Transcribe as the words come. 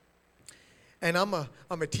And I'm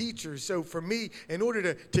a teacher, so for me, in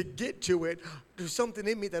order to get to it, there's something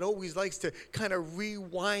in me that always likes to kind of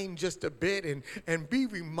rewind just a bit and be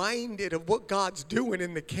reminded of what God's doing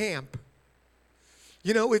in the camp.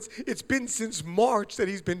 You know, it's been since March that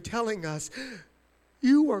he's been telling us,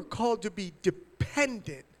 you are called to be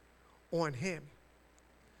dependent on him.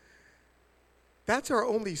 That's our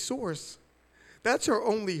only source. That's our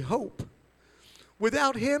only hope.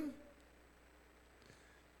 Without him,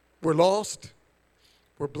 we're lost.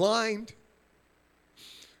 We're blind.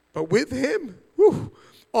 But with him,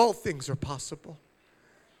 all things are possible.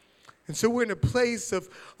 And so we're in a place of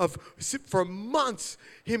for months,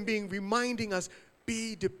 him reminding us,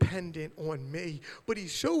 be dependent on me. But he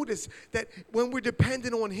showed us that when we're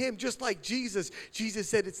dependent on him, just like Jesus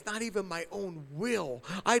said, it's not even my own will.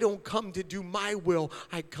 I don't come to do my will.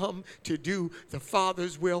 I come to do the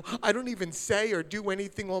Father's will. I don't even say or do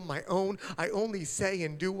anything on my own. I only say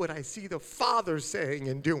and do what I see the Father saying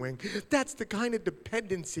and doing. That's the kind of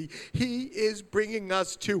dependency he is bringing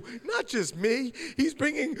us to. Not just me. He's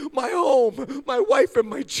bringing my home, my wife, and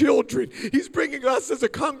my children. He's bringing us as a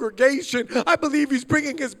congregation. I believe he's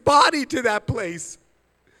bringing his body to that place.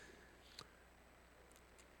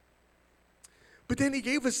 But then he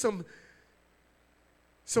gave us some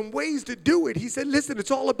ways to do it. He said, listen,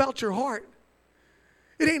 it's all about your heart.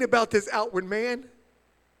 It ain't about this outward man.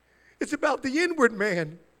 It's about the inward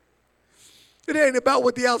man. It ain't about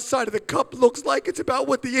what the outside of the cup looks like. It's about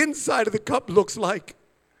what the inside of the cup looks like.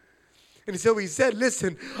 And so he said,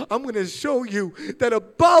 listen, I'm going to show you that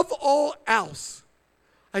above all else,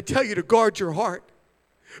 I tell you to guard your heart.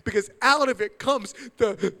 Because out of it comes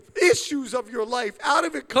the issues of your life. Out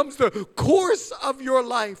of it comes the course of your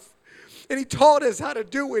life. And he taught us how to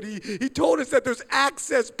do it. He told us that there's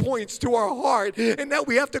access points to our heart. And that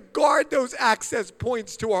we have to guard those access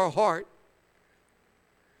points to our heart.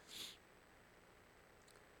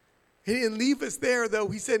 He didn't leave us there, though.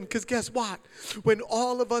 He said, because guess what? When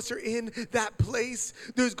all of us are in that place,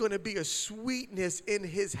 there's going to be a sweetness in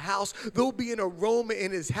his house. There'll be an aroma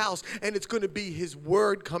in his house, and it's going to be his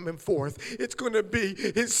word coming forth. It's going to be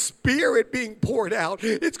his spirit being poured out.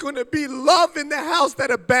 It's going to be love in the house that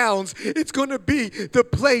abounds. It's going to be the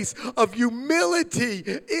place of humility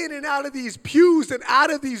in and out of these pews and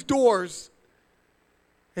out of these doors.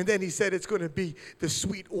 And then he said it's going to be the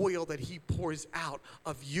sweet oil that he pours out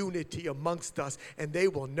of unity amongst us, and they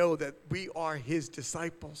will know that we are his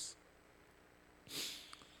disciples.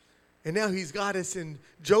 And now he's got us in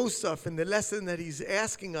Joseph, and the lesson that he's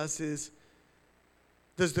asking us is,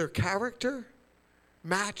 does their character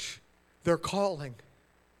match their calling?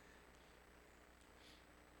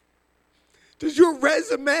 Does your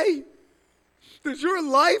resume, does your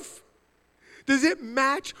life, does it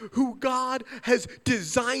match who God has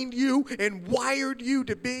designed you and wired you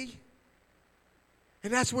to be?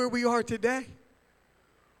 And that's where we are today.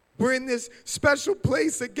 We're in this special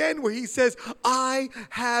place again where he says, I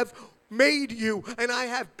have made you and I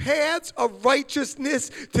have paths of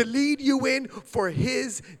righteousness to lead you in for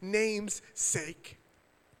his name's sake.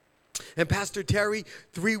 And Pastor Terry,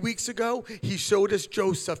 3 weeks ago, he showed us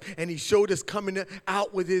Joseph, and he showed us coming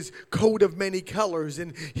out with his coat of many colors,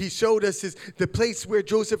 and he showed us the place where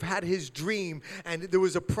Joseph had his dream, and there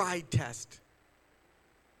was a pride test.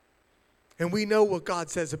 And we know what God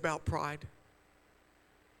says about pride.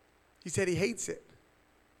 He said he hates it.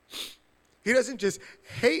 He doesn't just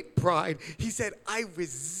hate pride. He said, I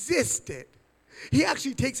resist it. He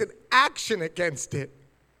actually takes an action against it.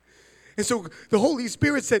 And so the Holy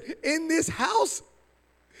Spirit said, in this house,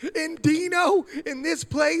 in Dino, in this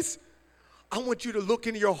place, I want you to look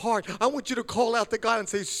into your heart. I want you to call out to God and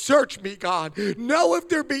say, search me, God. Know if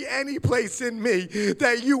there be any place in me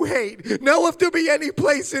that you hate. Know if there be any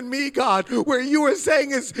place in me, God, where you are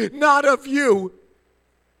saying is not of you.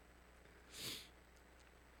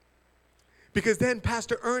 Because then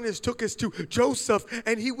Pastor Ernest took us to Joseph,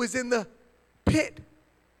 and he was in the pit.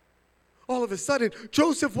 All of a sudden,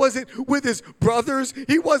 Joseph wasn't with his brothers.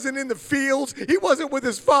 He wasn't in the fields. He wasn't with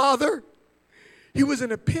his father. He was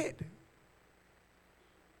in a pit.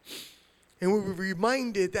 And we were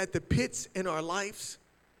reminded that the pits in our lives,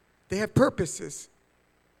 they have purposes.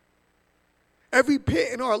 Every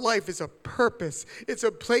pit in our life is a purpose. It's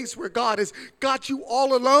a place where God has got you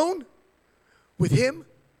all alone with him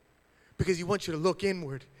because he wants you to look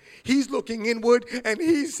inward. He's looking inward, and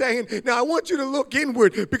he's saying, now I want you to look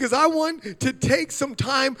inward because I want to take some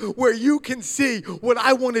time where you can see what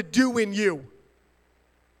I want to do in you.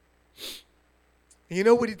 And you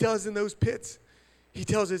know what he does in those pits? He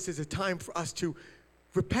tells us it's a time for us to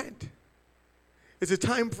repent. It's a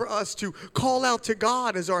time for us to call out to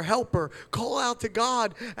God as our helper. Call out to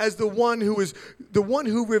God as the one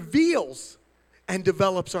who reveals and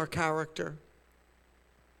develops our character.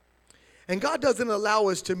 And God doesn't allow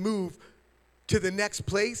us to move to the next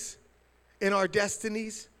place in our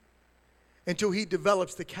destinies until he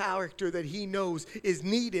develops the character that he knows is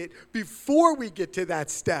needed before we get to that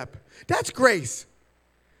step. That's grace.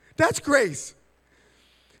 That's grace.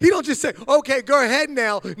 He don't just say, okay, go ahead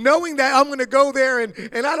now, knowing that I'm going to go there and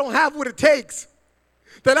I don't have what it takes.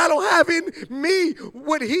 That I don't have in me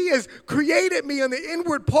what he has created me on the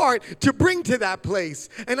inward part to bring to that place.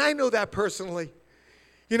 And I know that personally.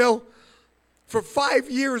 You know, for 5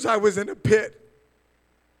 years I was in a pit.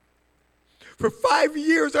 For 5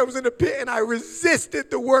 years I was in a pit and I resisted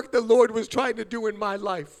the work the Lord was trying to do in my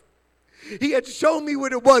life. He had shown me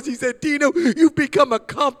what it was. He said, Dino, you've become a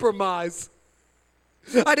compromise.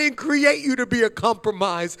 I didn't create you to be a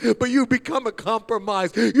compromise, but you become a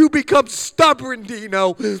compromise. You become stubborn,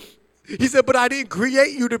 Dino. He said, but I didn't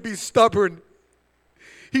create you to be stubborn.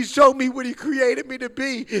 He showed me what he created me to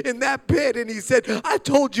be in that pit. And he said, I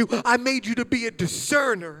told you I made you to be a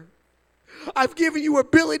discerner. I've given you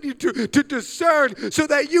ability to discern so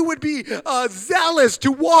that you would be zealous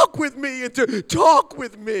to walk with me and to talk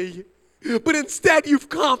with me. But instead, you've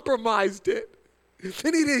compromised it.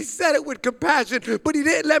 And he said it with compassion, but he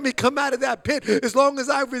didn't let me come out of that pit as long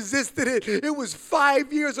as I resisted it. It was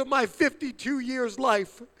 5 years of my 52 years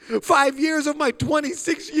life. 5 years of my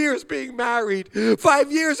 26 years being married.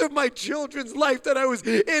 5 years of my children's life that I was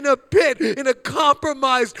in a pit, in a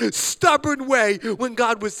compromised, stubborn way when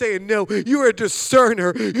God was saying, no, you're a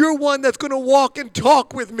discerner. You're one that's going to walk and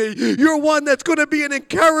talk with me. You're one that's going to be an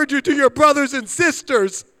encourager to your brothers and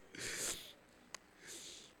sisters.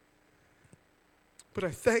 But I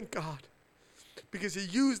thank God because he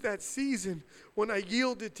used that season when I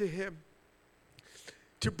yielded to him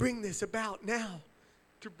to bring this about now,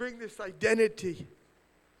 to bring this identity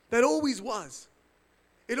that always was.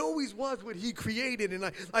 It always was what he created. And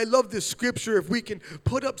I love this scripture. If we can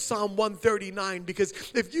put up Psalm 139, because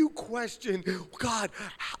if you question, God,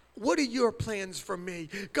 what are your plans for me?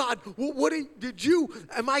 God,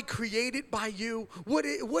 am I created by you? What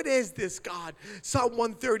is this, God? Psalm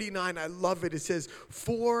 139, I love it. It says,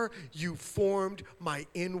 for you formed my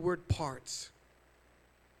inward parts.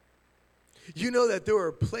 You know that there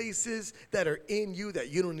are places that are in you that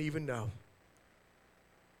you don't even know.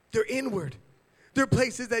 They're inward. They're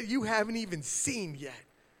places that you haven't even seen yet,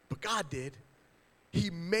 but God did. He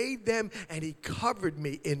made them and he covered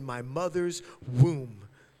me in my mother's womb.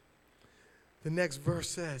 The next verse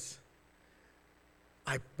says,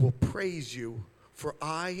 I will praise you, for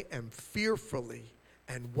I am fearfully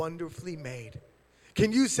and wonderfully made.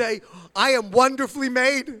 Can you say, I am wonderfully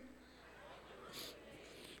made?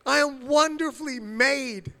 I am wonderfully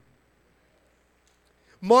made.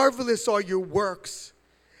 Marvelous are your works,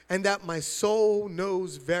 and that my soul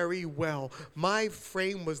knows very well. My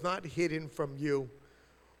frame was not hidden from you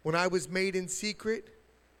when I was made in secret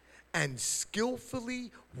and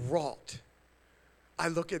skillfully wrought. I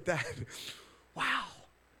look at that. Wow.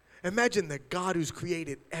 Imagine the God who's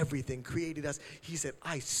created everything, created us. He said,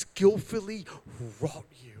 I skillfully wrought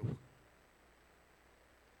you.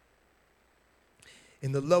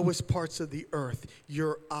 In the lowest parts of the earth,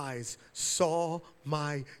 your eyes saw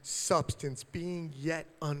my substance being yet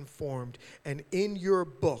unformed. And in your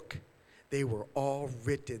book, they were all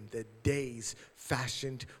written, the days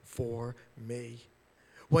fashioned for me.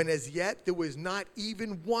 When as yet there was not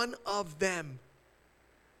even one of them.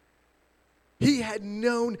 He had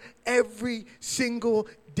known every single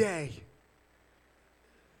day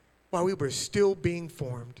while we were still being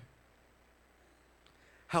formed.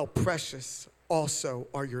 How precious also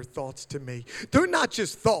are your thoughts to me. They're not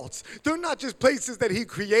just thoughts. They're not just places that he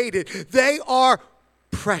created. They are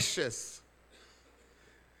precious.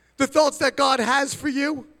 The thoughts that God has for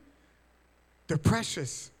you, they're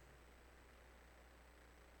precious.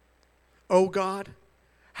 Oh God,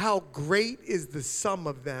 how great is the sum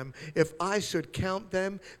of them. If I should count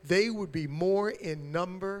them, they would be more in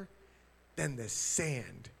number than the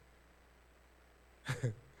sand.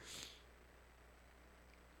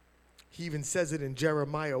 He even says it in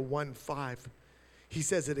Jeremiah 1:5. He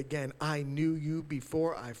says it again. I knew you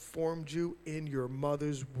before I formed you in your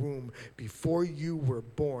mother's womb. Before you were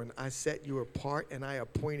born, I set you apart and I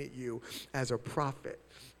appointed you as a prophet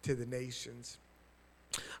to the nations.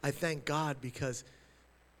 I thank God because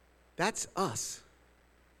that's us.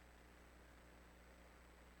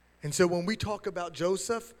 And so when we talk about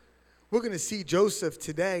Joseph, We're going to see Joseph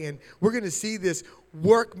today, and we're going to see this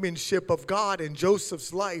workmanship of God in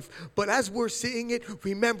Joseph's life. But as we're seeing it,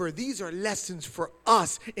 remember, these are lessons for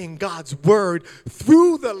us in God's word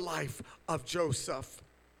through the life of Joseph.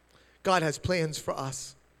 God has plans for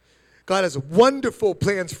us. God has wonderful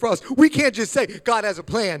plans for us. We can't just say, God has a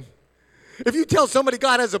plan. If you tell somebody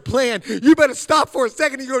God has a plan, you better stop for a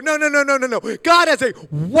second and you go, no. God has a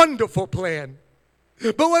wonderful plan.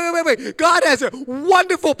 But wait. God has a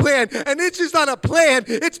wonderful plan, and it's just not a plan.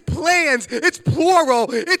 It's plans. It's plural.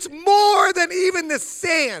 It's more than even the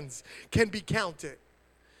sands can be counted.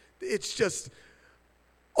 It's just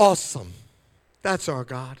awesome. That's our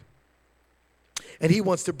God. And he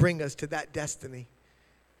wants to bring us to that destiny.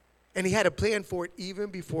 And he had a plan for it even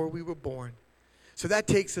before we were born. So that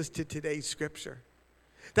takes us to today's scripture.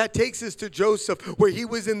 That takes us to Joseph, where he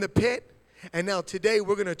was in the pit. And now today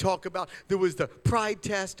we're going to talk about, there was the pride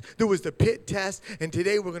test, there was the pit test, and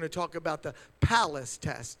today we're going to talk about the palace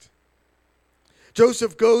test.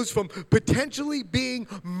 Joseph goes from potentially being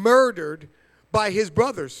murdered by his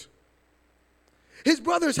brothers. His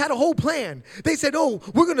brothers had a whole plan. They said,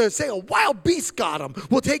 we're going to say a wild beast got him.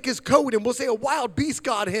 We'll take his coat and we'll say a wild beast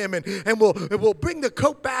got him, and we'll bring the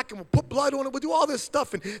coat back and we'll put blood on it. We'll do all this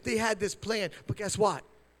stuff. And they had this plan. But guess what?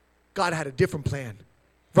 God had a different plan,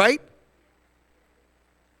 right?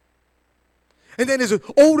 And then his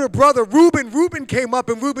older brother, Reuben came up,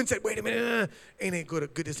 and Reuben said, wait a minute,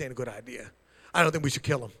 this ain't a good idea. I don't think we should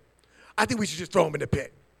kill him. I think we should just throw him in the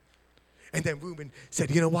pit. And then Reuben said,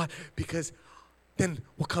 you know what? Because then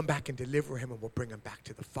we'll come back and deliver him, and we'll bring him back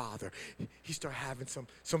to the Father. He started having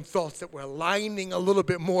some thoughts that were aligning a little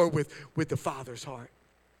bit more with the Father's heart.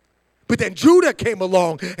 But then Judah came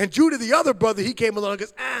along, and Judah, the other brother, he came along and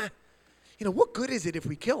goes, what good is it if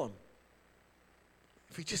we kill him?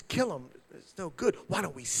 If we just kill him, it's no good. Why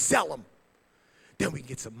don't we sell him? Then we can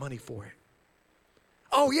get some money for it.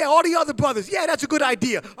 Oh, yeah, all the other brothers. Yeah, that's a good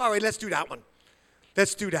idea. All right, let's do that one.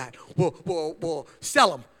 Let's do that. We'll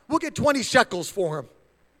sell him. We'll get 20 shekels for him.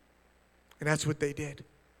 And that's what they did.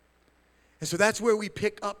 And so that's where we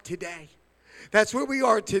pick up today. That's where we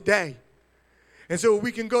are today. And so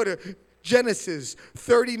we can go to Genesis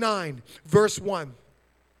 39, verse 1.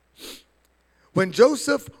 When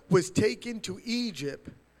Joseph was taken to Egypt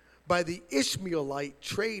by the Ishmaelite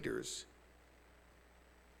traders,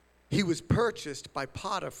 he was purchased by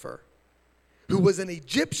Potiphar, who was an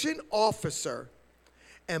Egyptian officer.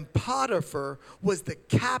 And Potiphar was the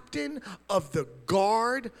captain of the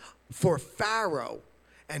guard for Pharaoh.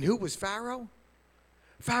 And who was Pharaoh?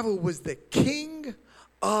 Pharaoh was the king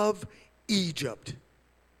of Egypt.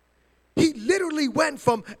 He literally went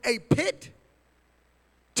from a pit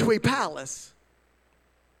to a palace.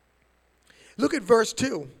 Look at verse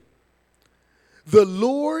 2. The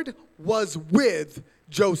Lord was with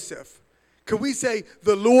Joseph. Can we say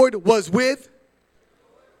the Lord was with?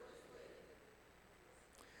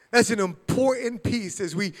 That's an important piece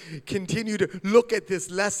as we continue to look at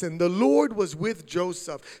this lesson. The Lord was with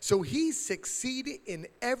Joseph. So he succeeded in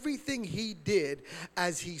everything he did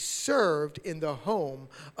as he served in the home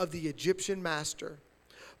of the Egyptian master.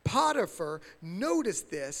 Potiphar noticed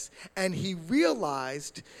this, and he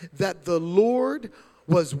realized that the Lord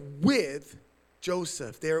was with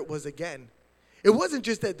Joseph. There it was again. It wasn't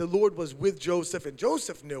just that the Lord was with Joseph and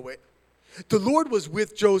Joseph knew it. The Lord was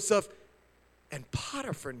with Joseph, and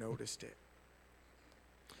Potiphar noticed it,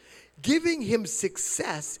 giving him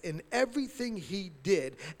success in everything he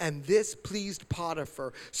did, and this pleased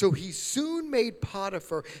Potiphar. So he soon made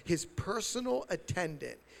Potiphar his personal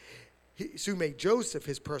attendant. He soon made Joseph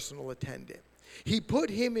his personal attendant. He put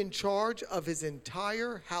him in charge of his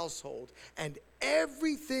entire household and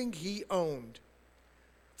everything he owned.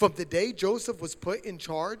 From the day Joseph was put in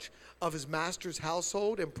charge of his master's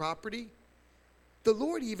household and property, the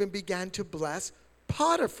Lord even began to bless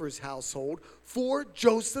Potiphar's household for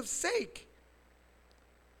Joseph's sake.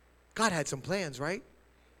 God had some plans, right?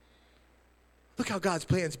 Look how God's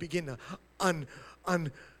plans begin to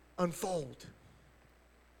unfold.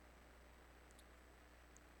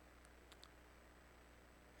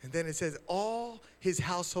 And then it says, all his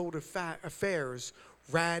household affairs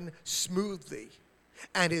ran smoothly,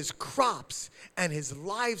 and his crops and his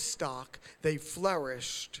livestock, they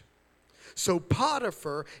flourished. So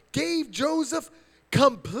Potiphar gave Joseph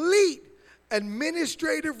complete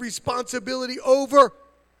administrative responsibility over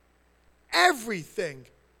everything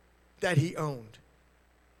that he owned.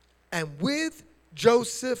 And with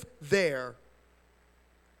Joseph there,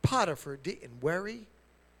 Potiphar didn't worry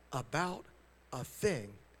about a thing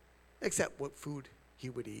except what food he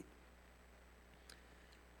would eat.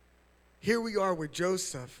 Here we are with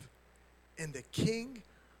Joseph, and the king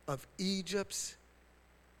of Egypt's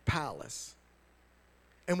palace.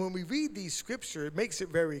 And when we read these scriptures, it makes it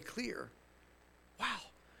very clear. Wow,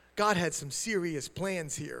 God had some serious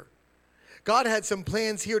plans here. God had some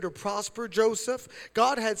plans here to prosper Joseph.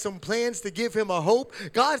 God had some plans to give him a hope.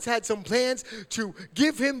 God had some plans to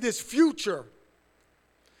give him this future.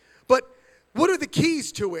 But what are the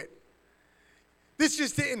keys to it? This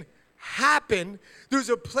just didn't happen. There's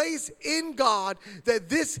a place in God that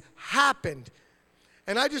this happened.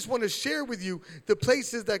 And I just want to share with you the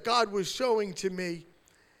places that God was showing to me.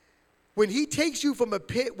 When he takes you from a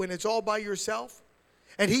pit when it's all by yourself,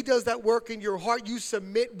 and he does that work in your heart,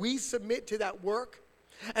 we submit to that work.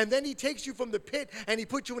 And then he takes you from the pit and he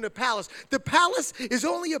puts you in a palace. The palace is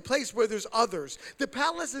only a place where there's others. The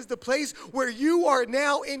palace is the place where you are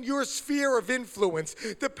now in your sphere of influence.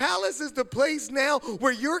 The palace is the place now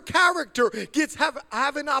where your character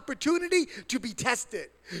have an opportunity to be tested.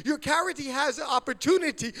 Your character has an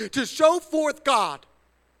opportunity to show forth God.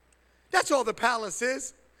 That's all the palace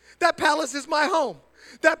is. That palace is my home.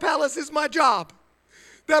 That palace is my job.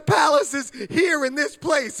 That palace is here in this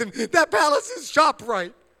place, and that palace is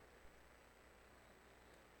ShopRite.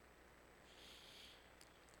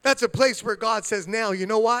 That's a place where God says, now, you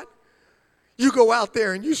know what? You go out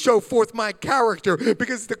there and you show forth my character,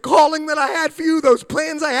 because the calling that I had for you, those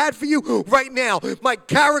plans I had for you right now, my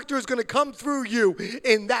character is going to come through you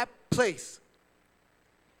in that place.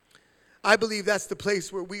 I believe that's the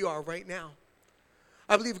place where we are right now.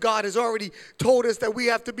 I believe God has already told us that we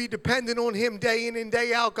have to be dependent on him day in and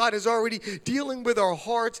day out. God is already dealing with our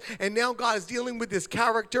hearts, and now God is dealing with this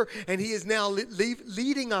character, and he is now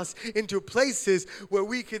leading us into places where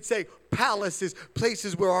we could say palaces,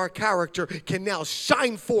 places where our character can now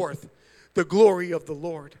shine forth the glory of the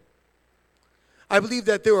Lord. I believe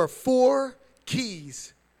that there are 4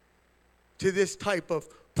 keys to this type of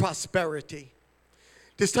prosperity.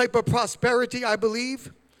 This type of prosperity, I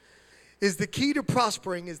believe, is the key to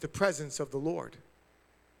prospering is the presence of the Lord.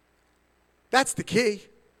 That's the key.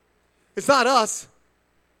 It's not us.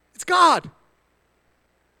 It's God.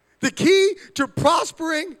 The key to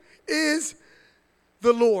prospering is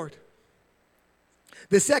the Lord.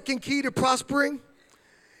 The second key to prospering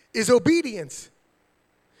is obedience.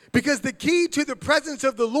 Because the key to the presence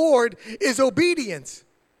of the Lord is obedience.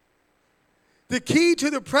 The key to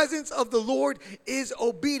the presence of the Lord is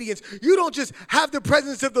obedience. You don't just have the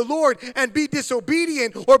presence of the Lord and be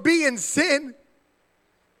disobedient or be in sin.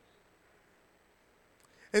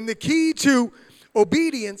 And the key to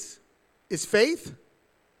obedience is faith.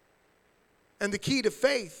 And the key to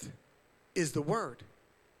faith is the word.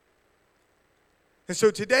 And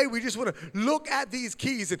so today we just want to look at these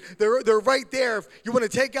keys, and they're right there. If you want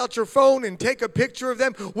to take out your phone and take a picture of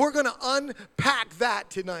them, we're going to unpack that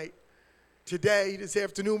tonight. Today, this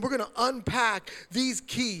afternoon, we're going to unpack these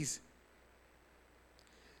keys.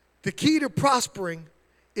 The key to prospering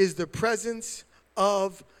is the presence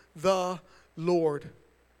of the Lord.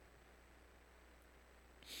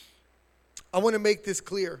 I want to make this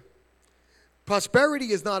clear. Prosperity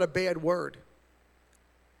is not a bad word.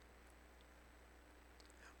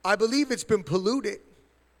 I believe it's been polluted.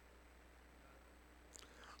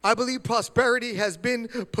 I believe prosperity has been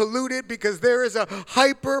polluted because there is a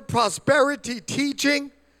hyper prosperity teaching,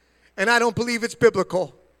 and I don't believe it's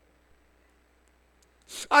biblical.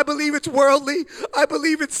 I believe it's worldly. I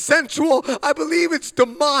believe it's sensual. I believe it's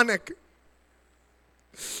demonic.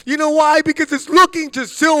 You know why? Because it's looking to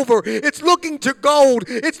silver. It's looking to gold.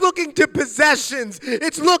 It's looking to possessions.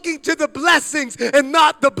 It's looking to the blessings and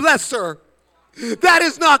not the blesser. That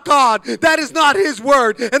is not God. That is not his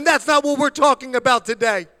word. And that's not what we're talking about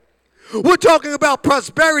today. We're talking about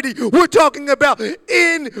prosperity. We're talking about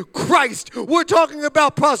in Christ. We're talking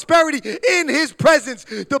about prosperity in his presence.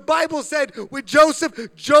 The Bible said with Joseph,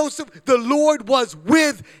 the Lord was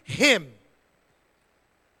with him.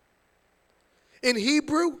 In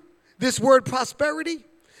Hebrew, this word prosperity,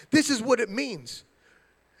 this is what it means.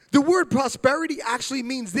 The word prosperity actually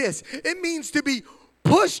means this. It means to be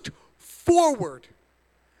pushed forward.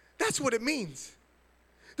 That's what it means.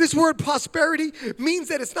 This word prosperity means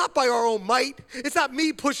that it's not by our own might. It's not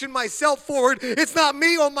me pushing myself forward. It's not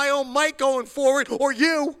me on my own might going forward, or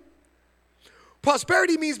you.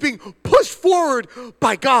 Prosperity means being pushed forward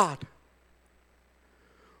by God.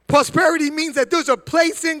 Prosperity means that there's a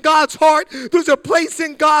place in God's heart, there's a place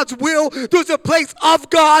in God's will, there's a place of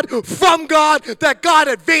God, from God, that God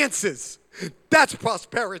advances. That's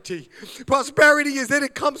prosperity. Prosperity is that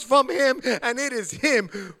it comes from him, and it is him.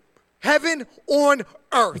 Heaven on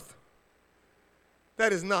earth.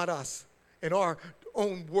 That is not us in our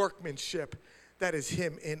own workmanship. That is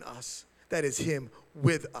him in us. That is him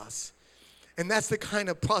with us. And that's the kind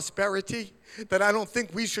of prosperity that I don't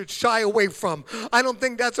think we should shy away from. I don't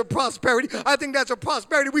think that's a prosperity. I think that's a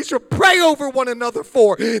prosperity we should pray over one another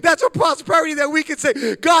for. That's a prosperity that we can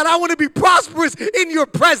say, God, I want to be prosperous in your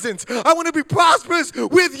presence. I want to be prosperous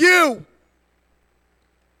with you.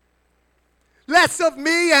 Less of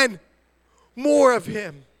me and more of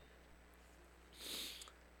him.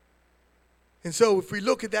 And so if we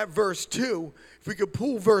look at that verse 2, if we could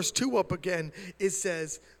pull verse 2 up again, it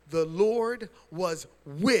says, the Lord was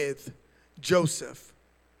with Joseph.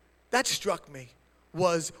 That struck me,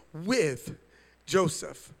 was with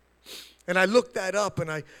Joseph. And I looked that up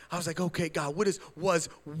and I was like, okay, God, what does was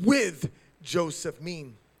with Joseph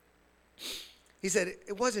mean? He said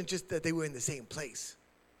it wasn't just that they were in the same place.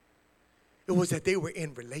 It was that they were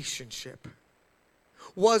in relationship.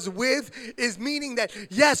 Was with is meaning that,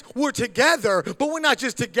 yes, we're together, but we're not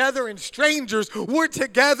just together in strangers. We're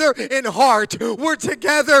together in heart. We're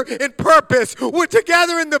together in purpose. We're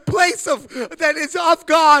together in the place that is of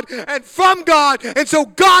God and from God, and so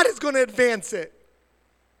God is going to advance it.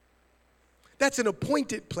 That's an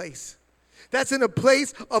appointed place. That's in a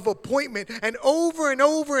place of appointment. And over and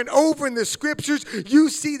over and over in the scriptures, you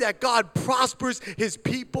see that God prospers his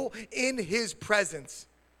people in his presence.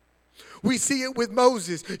 We see it with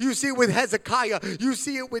Moses. You see it with Hezekiah. You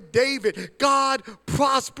see it with David. God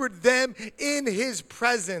prospered them in his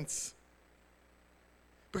presence.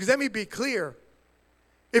 Because let me be clear.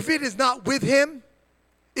 If it is not with him,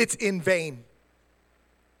 it's in vain.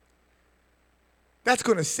 That's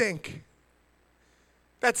going to sink.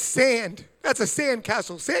 That's sand. That's a sand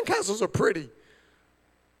castle. Sand castles are pretty.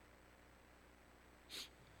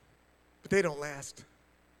 But they don't last.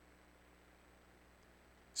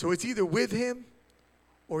 So it's either with him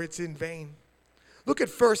or it's in vain. Look at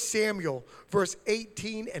 1 Samuel, verse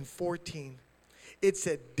 18 and 14. It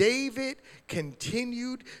said, David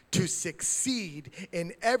continued to succeed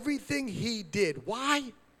in everything he did.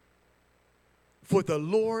 Why? For the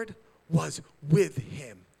Lord was with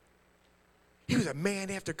him. He was a man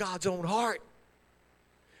after God's own heart.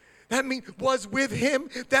 That means was with him.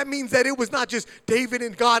 That means that it was not just David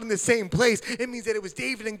and God in the same place. It means that it was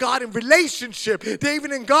David and God in relationship.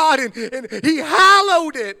 David and God, and he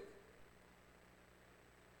hallowed it.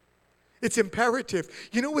 It's imperative.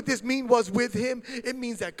 You know what this mean was with him? It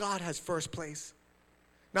means that God has first place.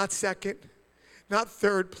 Not second, not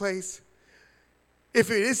third place.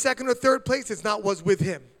 If it is second or third place, it's not was with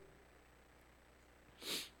him.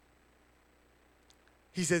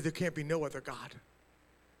 He says there can't be no other God.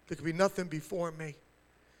 There could be nothing before me.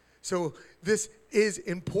 So this is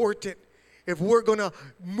important. If we're going to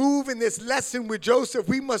move in this lesson with Joseph,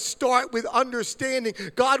 we must start with understanding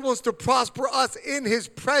God wants to prosper us in his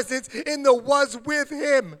presence, in the was with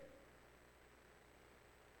him.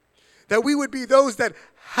 That we would be those that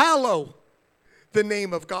hallow the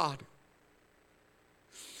name of God.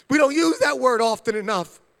 We don't use that word often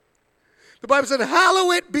enough. The Bible said,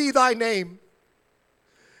 hallowed be thy name.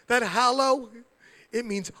 That hallow, it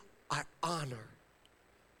means I honor.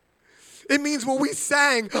 It means when we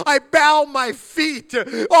sang, I bow my feet.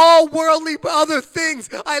 All worldly other things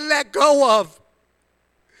I let go of.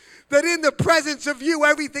 That in the presence of you,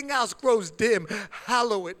 everything else grows dim.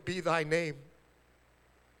 Hallowed be thy name.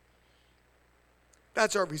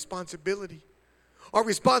 That's our responsibility. Our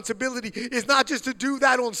responsibility is not just to do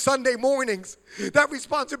that on Sunday mornings. That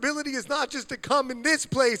responsibility is not just to come in this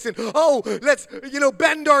place and, let's,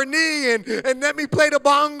 bend our knee and let me play the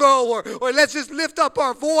bongo or let's just lift up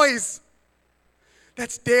our voice.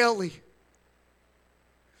 That's daily.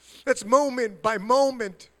 That's moment by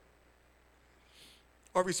moment.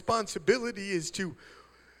 Our responsibility is to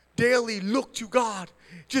daily look to God,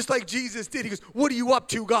 just like Jesus did. He goes, what are you up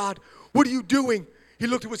to, God? What are you doing? He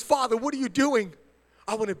looked to his Father. What are you doing?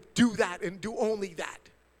 I want to do that and do only that.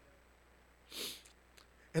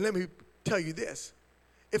 And let me tell you this.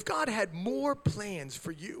 If God had more plans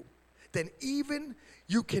for you than even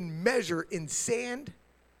you can measure in sand,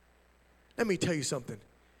 let me tell you something.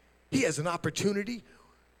 He has an opportunity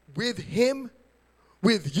with him,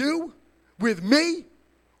 with you, with me,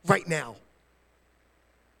 right now.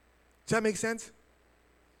 Does that make sense?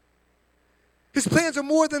 His plans are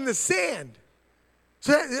more than the sand.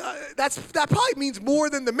 So that probably means more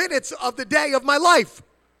than the minutes of the day of my life.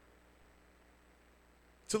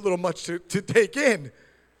 It's a little much to take in,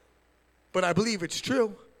 but I believe it's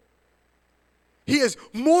true. He has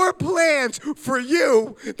more plans for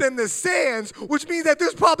you than the sands, which means that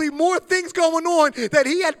there's probably more things going on that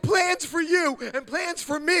he had plans for you and plans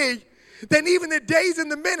for me than even the days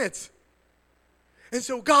and the minutes. And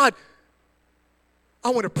so, God, I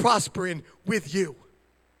want to prosper with you.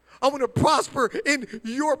 I want to prosper in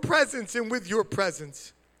your presence and with your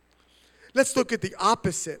presence. Let's look at the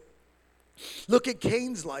opposite. Look at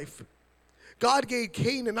Cain's life. God gave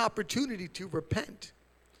Cain an opportunity to repent.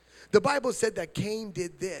 The Bible said that Cain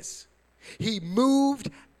did this. He moved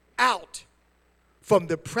out from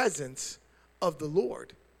the presence of the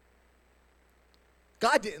Lord.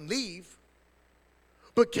 God didn't leave,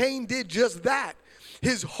 but Cain did just that.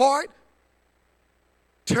 His heart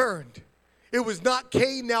turned. It was not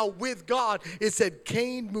Cain now with God. It said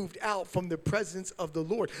Cain moved out from the presence of the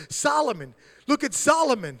Lord. Solomon, look at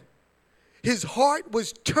Solomon. His heart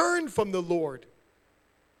was turned from the Lord.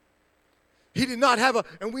 He did not have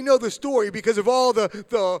and we know the story because of all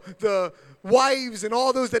the wives and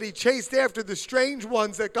all those that he chased after, the strange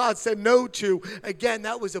ones that God said no to. Again,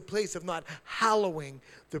 that was a place of not hallowing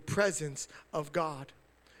the presence of God.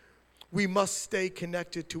 We must stay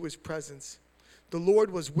connected to his presence. The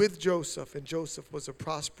Lord was with Joseph, and Joseph was a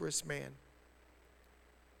prosperous man.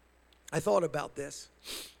 I thought about this.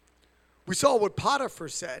 We saw what Potiphar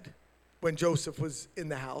said when Joseph was in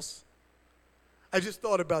the house. I just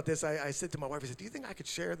thought about this. I said to my wife, I said, do you think I could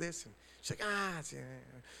share this? And she's like, yeah.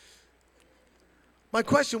 My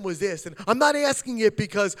question was this, and I'm not asking it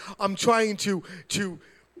because I'm trying to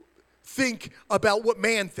think about what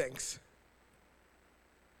man thinks.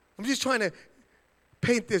 I'm just trying to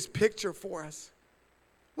paint this picture for us.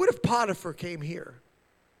 What if Potiphar came here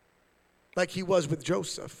like he was with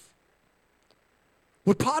Joseph?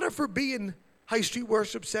 Would Potiphar be in High Street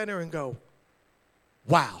Worship Center and go,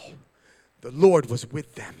 wow, the Lord was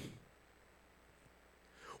with them?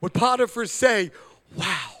 Would Potiphar say,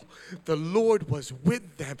 wow, the Lord was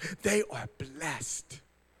with them. They are blessed.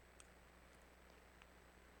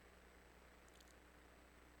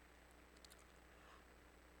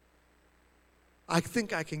 I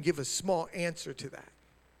think I can give a small answer to that.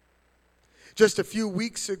 Just a few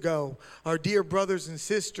weeks ago, our dear brothers and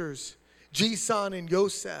sisters, Jisan and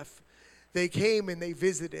Yosef, they came and they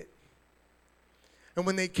visited. And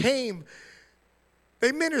when they came,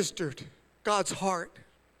 they ministered God's heart.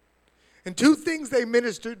 And two things they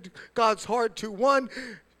ministered God's heart to. One,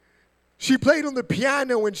 she played on the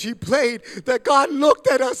piano and she played that God looked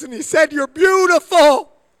at us and he said, you're beautiful.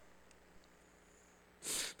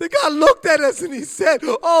 That God looked at us and he said,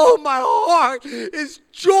 oh, my heart is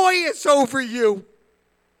joyous over you.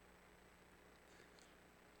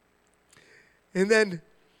 And then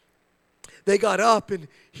they got up and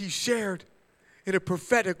he shared in a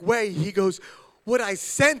prophetic way. He goes, what I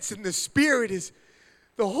sense in the Spirit is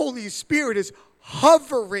the Holy Spirit is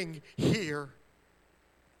hovering here.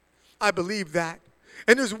 I believe that.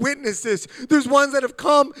 And there's witnesses. There's ones that have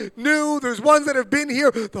come new. There's ones that have been here.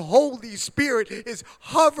 The Holy Spirit is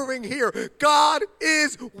hovering here. God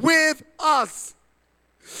is with us.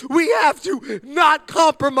 We have to not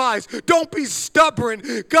compromise. Don't be stubborn.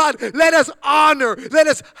 God, let us honor. Let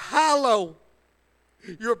us hallow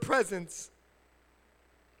your presence.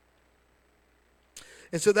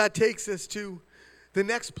 And so that takes us to the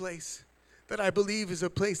next place that I believe is a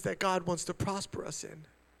place that God wants to prosper us in.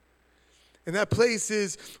 And that place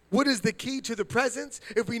is, what is the key to the presence?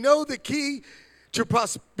 If we know the key to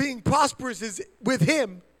being prosperous is with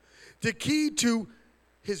him, the key to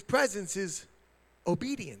his presence is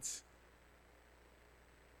obedience.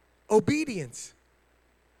 Obedience.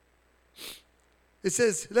 It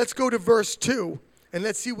says, let's go to verse 2 and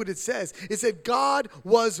let's see what it says. It said, God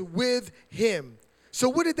was with him. So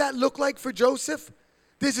what did that look like for Joseph?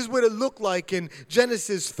 This is what it looked like in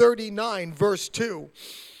Genesis 39, verse 2.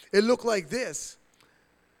 It looked like this.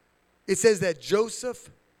 It says that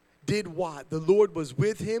Joseph did what? The Lord was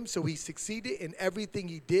with him, so he succeeded in everything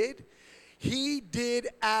he did. He did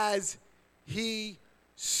as he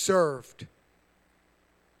served.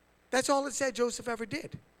 That's all it said Joseph ever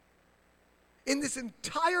did. In this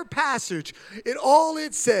entire passage, all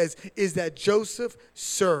it says is that Joseph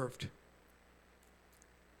served.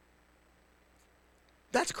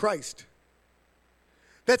 That's Christ.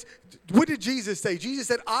 What did Jesus say? Jesus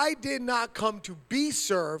said, I did not come to be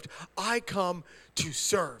served, I come to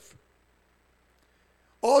serve.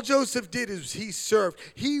 All Joseph did is he served.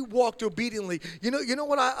 He walked obediently. You know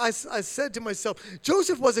what I said to myself?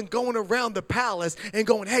 Joseph wasn't going around the palace and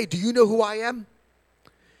going, hey, do you know who I am?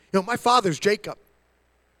 My father's Jacob.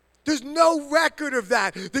 There's no record of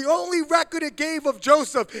that. The only record it gave of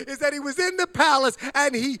Joseph is that he was in the palace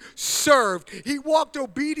and he served. He walked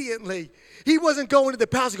obediently. He wasn't going to the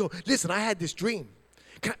palace and go, listen, I had this dream.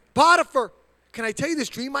 Potiphar, can I tell you this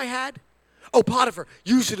dream I had? Oh, Potiphar,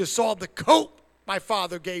 you should have saw the coat my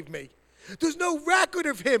father gave me. There's no record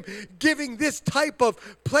of him giving this type of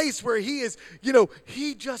place where he is,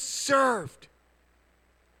 he just served.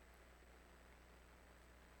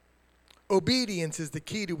 Obedience is the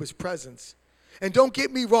key to his presence. And don't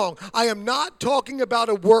get me wrong, I am not talking about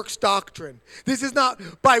a works doctrine. This is not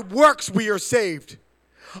by works we are saved.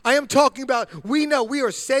 I am talking about, we know we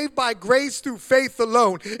are saved by grace through faith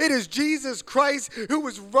alone. It is Jesus Christ who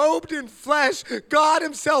was robed in flesh, God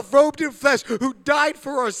himself robed in flesh, who died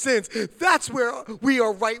for our sins. That's where we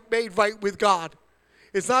are made right with God.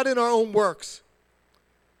 It's not in our own works.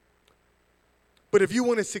 But if you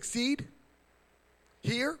want to succeed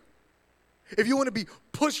here, if you want to be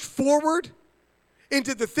pushed forward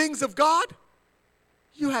into the things of God,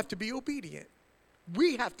 you have to be obedient.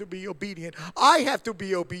 We have to be obedient. I have to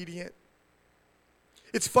be obedient.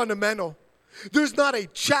 It's fundamental. There's not a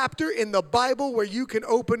chapter in the Bible where you can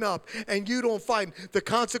open up and you don't find the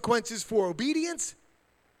consequences for obedience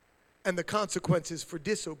and the consequences for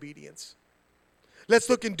disobedience. Let's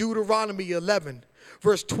look in Deuteronomy 11.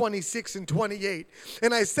 Verse 26 and 28.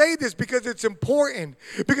 And I say this because it's important.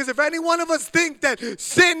 Because if any one of us think that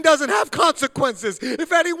sin doesn't have consequences,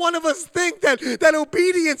 if any one of us think that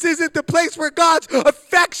obedience isn't the place where God's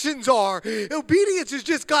affections are, obedience is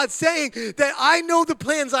just God saying that I know the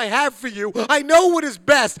plans I have for you. I know what is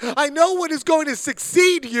best. I know what is going to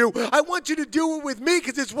succeed you. I want you to do it with me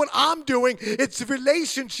because it's what I'm doing. It's a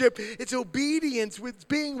relationship. It's obedience with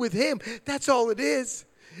being with him. That's all it is.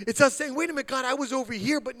 It's us saying, wait a minute, God, I was over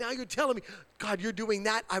here, but now you're telling me, God, you're doing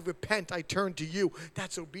that. I repent. I turn to you.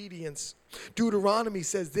 That's obedience. Deuteronomy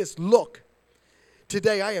says this, look,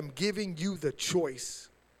 today I am giving you the choice.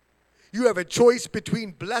 You have a choice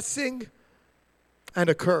between blessing and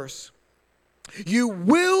a curse. You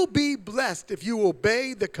will be blessed if you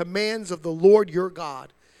obey the commands of the Lord your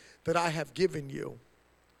God that I have given you.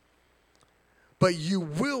 But you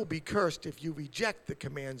will be cursed if you reject the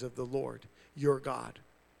commands of the Lord your God,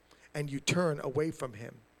 and you turn away from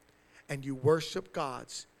him, and you worship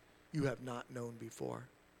gods you have not known before.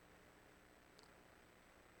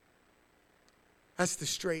 That's the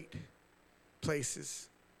straight places.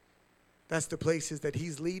 That's the places that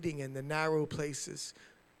he's leading in, the narrow places.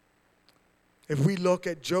 If we look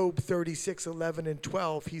at Job 36, 11 and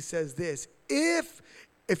 12, he says this, if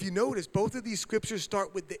you notice, both of these scriptures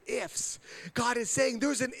start with the ifs. God is saying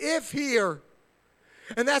there's an if here.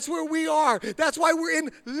 And that's where we are. That's why we're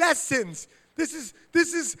in lessons. This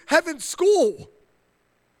is heaven's school.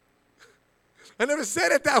 I never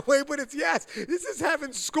said it that way, but it's yes. This is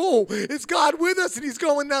heaven's school. It's God with us, and he's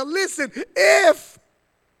going, now listen, if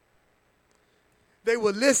they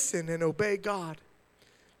will listen and obey God,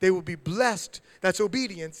 they will be blessed. That's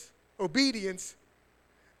obedience. Obedience.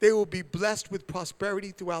 They will be blessed with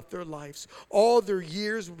prosperity throughout their lives. All their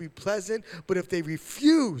years will be pleasant, but if they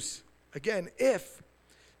refuse, again, if,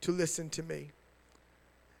 to listen to me,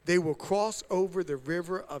 they will cross over the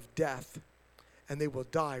river of death, and they will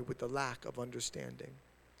die with the lack of understanding.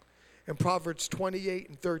 And Proverbs 28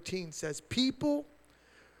 and 13 says, people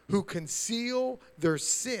who conceal their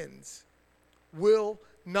sins will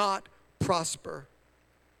not prosper.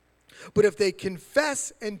 But if they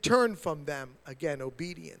confess and turn from them, again,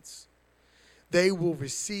 obedience, they will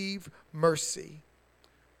receive mercy.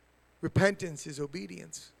 Repentance is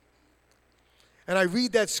obedience. And I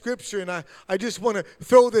read that scripture, and I just want to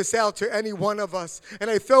throw this out to any one of us. And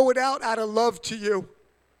I throw it out of love to you.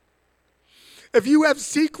 If you have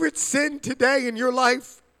secret sin today in your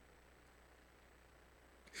life,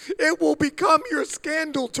 it will become your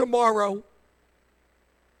scandal tomorrow.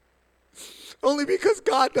 Only because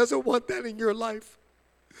God doesn't want that in your life.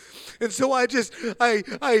 And so I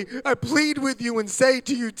plead with you and say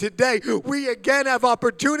to you today, we again have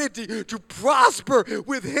opportunity to prosper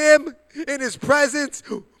with him in his presence,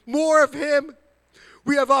 more of him.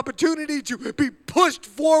 We have opportunity to be pushed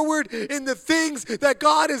forward in the things that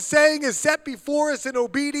God is saying is set before us in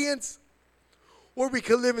obedience. Or we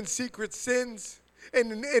can live in secret sins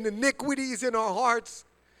and iniquities in our hearts.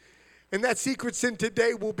 And that secret sin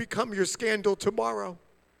today will become your scandal tomorrow.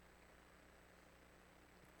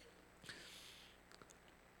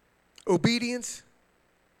 Obedience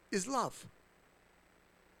is love.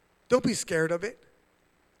 Don't be scared of it.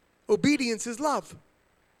 Obedience is love.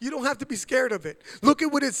 You don't have to be scared of it. Look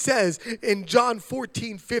at what it says in John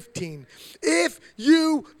 14, 15. If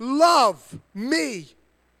you love me,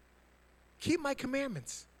 keep my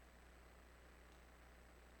commandments.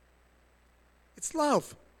 It's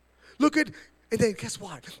love. Look at And then guess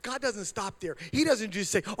what? God doesn't stop there. He doesn't just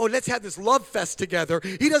say, oh, let's have this love fest together.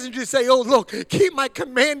 He doesn't just say, oh, look, keep my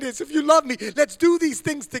commandments. If you love me, let's do these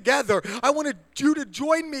things together. I want you to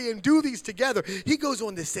join me and do these together. He goes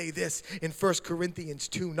on to say this in 1 Corinthians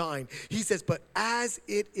 2:9. He says, but as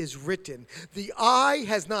it is written, the eye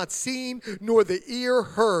has not seen, nor the ear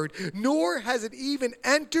heard, nor has it even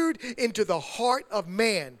entered into the heart of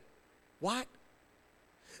man. What?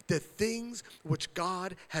 The things which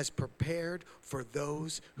God has prepared for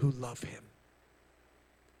those who love him.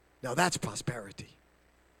 Now that's prosperity.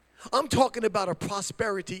 I'm talking about a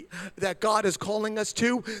prosperity that God is calling us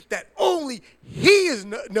to that only he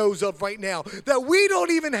knows of right now, that we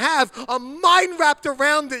don't even have a mind wrapped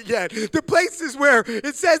around it yet. The places where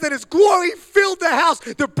it says that his glory filled the house,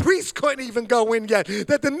 the priest couldn't even go in yet,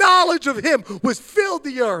 that the knowledge of him was filled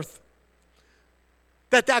the earth,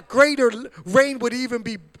 that greater reign would even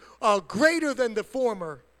be greater than the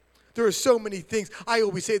former. There are so many things. I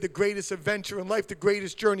always say the greatest adventure in life, the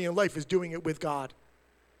greatest journey in life is doing it with God.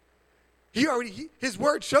 His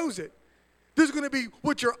word shows it. There's going to be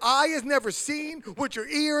what your eye has never seen, what your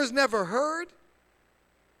ear has never heard,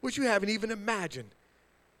 what you haven't even imagined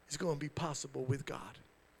is going to be possible with God.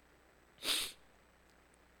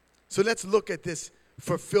 So let's look at this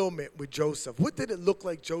fulfillment with Joseph. What did it look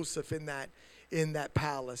like Joseph in that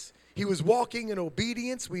palace? He was walking in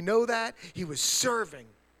obedience. We know that. He was serving.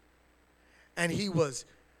 And he was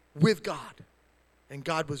with God. And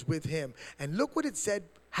God was with him. And look what it said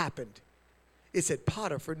happened. It said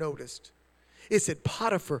Potiphar noticed. It said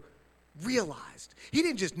Potiphar realized. He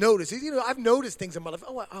didn't just notice. I've noticed things in my life.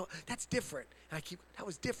 Oh, that's different. And that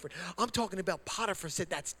was different. I'm talking about Potiphar said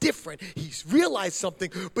that's different. He's realized something.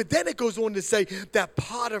 But then it goes on to say that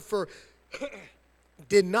Potiphar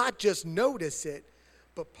did not just notice it,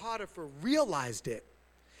 but Potiphar realized it,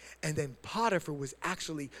 and then Potiphar was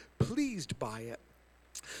actually pleased by it.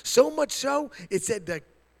 So much so, it said that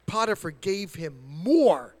Potiphar gave him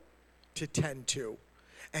more to tend to,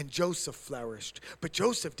 and Joseph flourished. But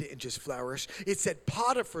Joseph didn't just flourish. It said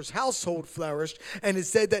Potiphar's household flourished, and it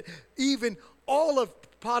said that even all of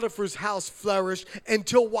Potiphar's house flourished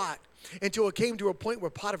until what? Until it came to a point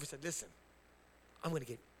where Potiphar said, listen, I'm going to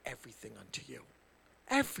give everything unto you.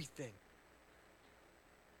 Everything.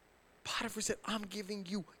 Potiphar said, I'm giving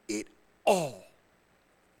you it all.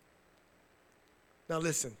 Now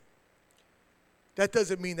listen, that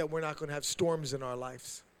doesn't mean that we're not going to have storms in our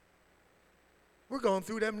lives. We're going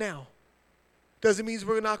through them now. Doesn't mean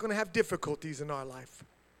we're not going to have difficulties in our life.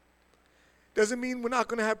 Doesn't mean we're not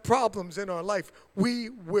going to have problems in our life. We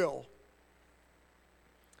will.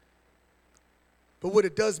 But what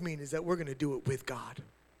it does mean is that we're going to do it with God.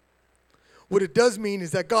 What it does mean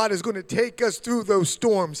is that God is going to take us through those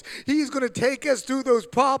storms. He's going to take us through those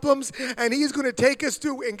problems, and he's going to take us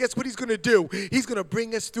through, and guess what he's going to do? He's going to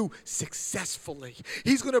bring us through successfully.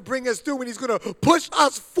 He's going to bring us through, and he's going to push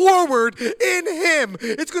us forward in him.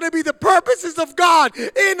 It's going to be the purposes of God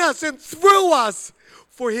in us and through us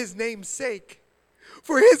for his name's sake,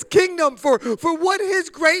 for his kingdom, for what his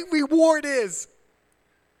great reward is.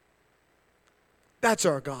 That's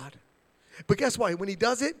our God. But guess what? When he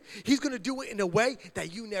does it, he's going to do it in a way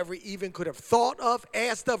that you never even could have thought of,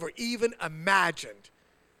 asked of, or even imagined.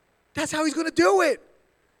 That's how he's going to do it.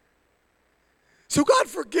 So God,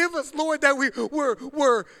 forgive us, Lord, that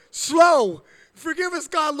we're slow. Forgive us,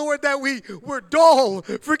 God, Lord, that we're dull.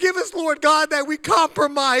 Forgive us, Lord God, that we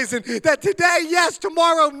compromise and that today, yes,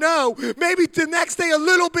 tomorrow, no. Maybe the next day a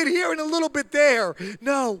little bit here and a little bit there.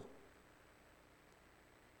 No.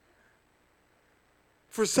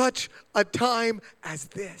 For such a time as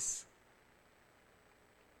this.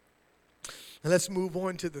 And let's move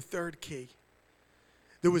on to the third key.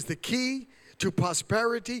 There was the key to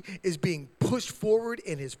prosperity is being pushed forward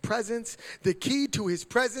in his presence. The key to his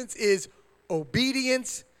presence is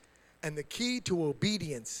obedience. And the key to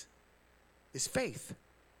obedience is faith.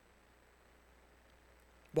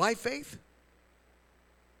 Why faith?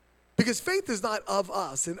 Because faith is not of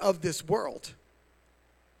us and of this world.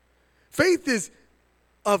 Faith is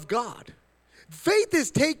of God. Faith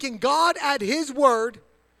is taking God at his word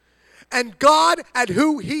and God at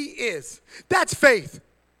who he is. That's faith.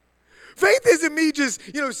 Faith isn't me just,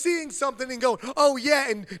 seeing something and going, oh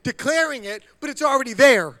yeah, and declaring it, but it's already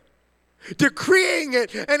there. Decreeing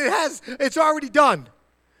it and it's already done.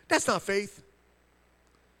 That's not faith.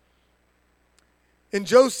 In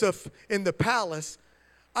Joseph in the palace,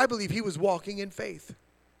 I believe he was walking in faith.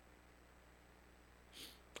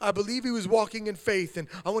 I believe he was walking in faith, and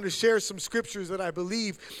I want to share some scriptures that I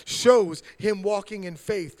believe shows him walking in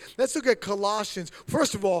faith. Let's look at Colossians.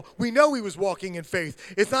 First of all, we know he was walking in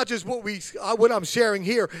faith. It's not just what I'm sharing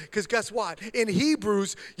here, because guess what? In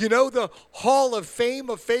Hebrews, you know the hall of fame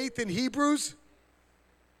of faith in Hebrews?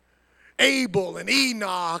 Abel and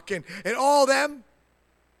Enoch and all them.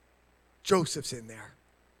 Joseph's in there.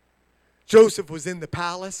 Joseph was in the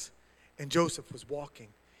palace, and Joseph was walking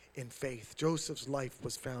in faith. Joseph's life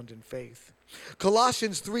was found in faith.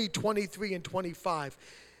 Colossians 3:23 and 25.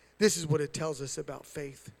 This is what it tells us about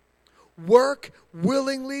faith. Work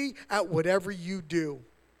willingly at whatever you do,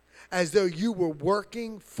 as though you were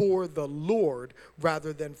working for the Lord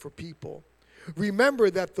rather than for people.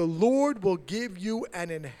 Remember that the Lord will give you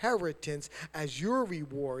an inheritance as your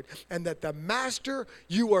reward, and that the master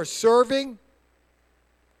you are serving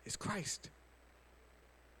is Christ.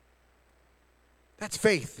 That's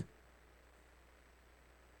faith.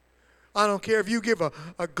 I don't care if you give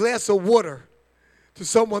a glass of water to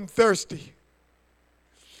someone thirsty.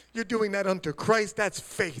 You're doing that unto Christ. That's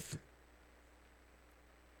faith.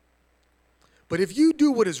 But if you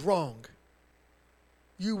do what is wrong,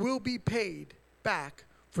 you will be paid back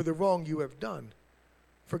for the wrong you have done.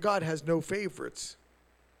 For God has no favorites.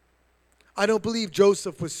 I don't believe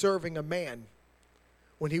Joseph was serving a man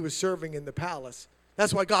when he was serving in the palace.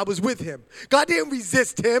 That's why God was with him. God didn't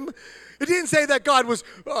resist him. It didn't say that God was,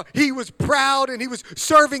 he was proud and he was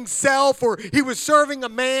serving self or he was serving a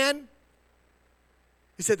man.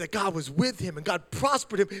 He said that God was with him and God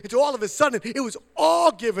prospered him until all of a sudden it was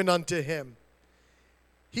all given unto him.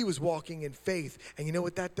 He was walking in faith. And you know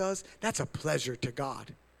what that does? That's a pleasure to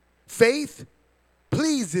God. Faith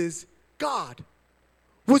pleases God.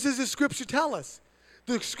 What does the scripture tell us?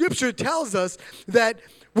 The scripture tells us that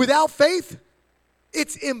without faith,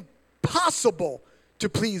 it's impossible to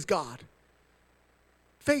please God.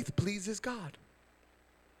 Faith pleases God.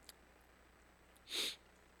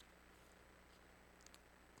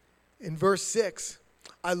 In verse 6,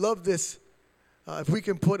 I love this. If we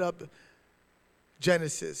can put up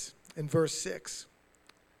Genesis in verse 6.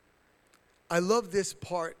 I love this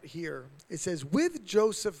part here. It says, with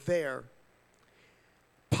Joseph there,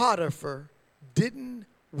 Potiphar didn't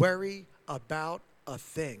worry about a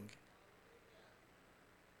thing.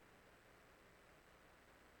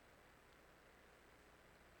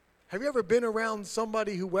 Have you ever been around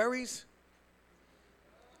somebody who worries?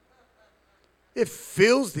 It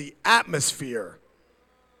fills the atmosphere.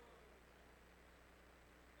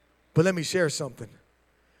 But let me share something.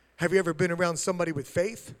 Have you ever been around somebody with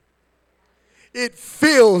faith? It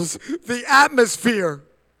fills the atmosphere.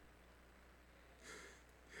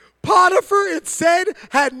 Potiphar, it said,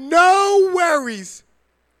 had no worries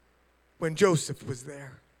when Joseph was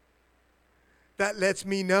there. That lets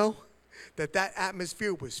me know that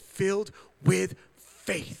atmosphere was filled with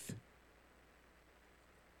faith.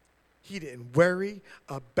 He didn't worry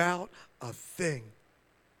about a thing.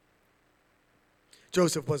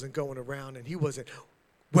 Joseph wasn't going around and he wasn't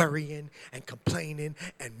worrying and complaining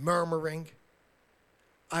and murmuring.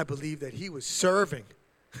 I believe that he was serving.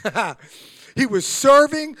 He was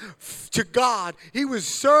serving to God. He was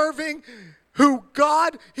serving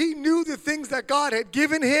he knew the things that God had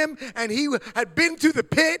given him, and he had been to the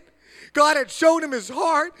pit. God had shown him his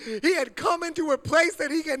heart. He had come into a place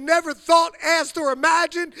that he had never thought, asked, or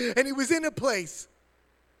imagined, and he was in a place.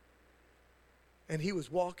 And he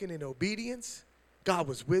was walking in obedience. God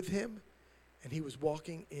was with him, and he was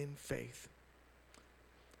walking in faith.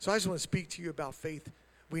 So I just want to speak to you about faith.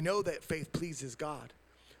 We know that faith pleases God.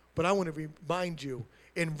 But I want to remind you,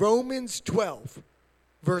 in Romans 12,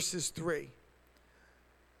 verses 3,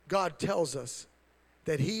 God tells us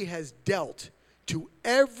that he has dealt to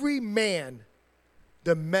every man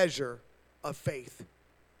the measure of faith.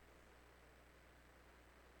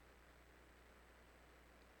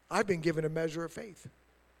 I've been given a measure of faith.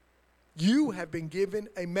 You have been given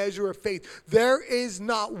a measure of faith. There is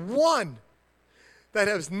not one that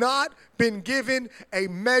has not been given a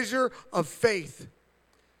measure of faith.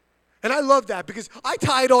 And I love that because I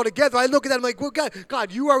tie it all together. I look at that and I'm like, well,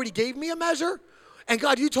 God, you already gave me a measure? And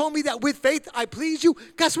God, you told me that with faith I please you?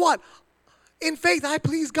 Guess what? In faith I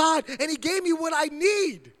please God, and he gave me what I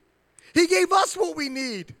need. He gave us what we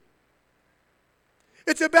need.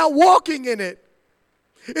 It's about walking in it.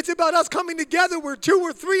 It's about us coming together where 2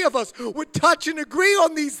 or 3 of us would touch and agree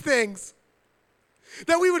on these things.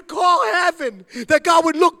 That we would call heaven. That God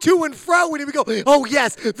would look to and fro and he would go, oh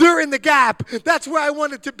yes, they're in the gap. That's where I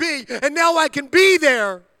wanted to be. And now I can be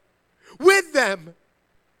there with them.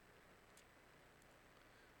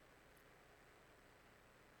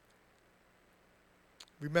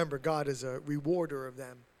 Remember, God is a rewarder of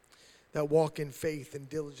them that walk in faith and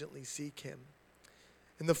diligently seek him.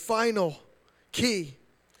 And the final key,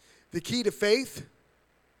 the key to faith.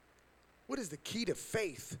 What is the key to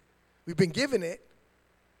faith? We've been given it.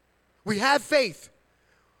 We have faith.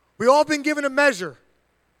 We've all been given a measure.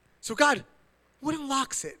 So God, what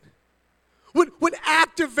unlocks it? What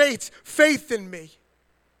activates faith in me?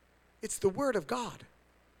 It's the Word of God.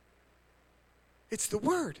 It's the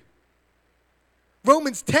Word.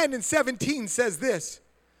 Romans 10:17 says this.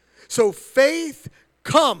 So faith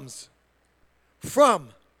comes from,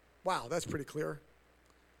 wow, that's pretty clear.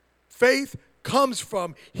 Faith comes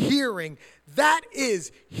from hearing. That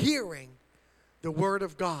is hearing the Word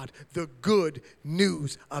of God, the good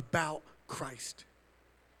news about Christ.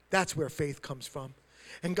 That's where faith comes from.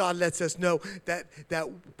 And God lets us know that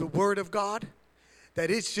the Word of God,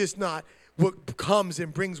 that it's just not what comes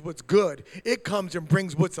and brings what's good. It comes and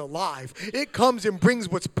brings what's alive. It comes and brings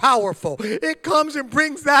what's powerful. It comes and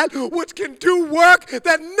brings that which can do work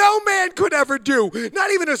that no man could ever do.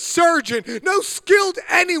 Not even a surgeon, no skilled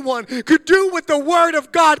anyone could do what the Word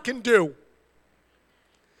of God can do.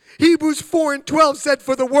 Hebrews 4:12 said,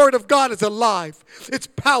 for the Word of God is alive. It's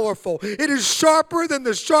powerful. It is sharper than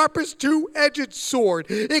the sharpest two-edged sword.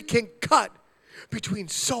 It can cut between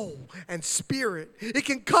soul and spirit. It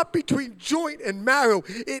can cut between joint and marrow.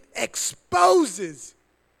 It exposes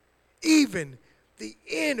even the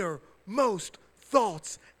innermost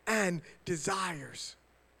thoughts and desires.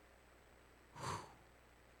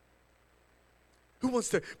 Who wants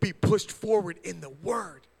to be pushed forward in the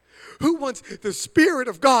Word? Who wants the Spirit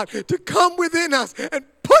of God to come within us and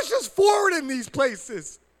push us forward in these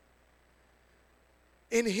places?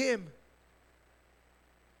 In Him.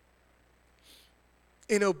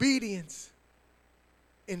 In obedience,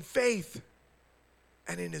 in faith,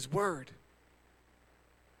 and in His Word.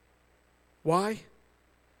 Why?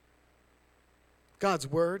 God's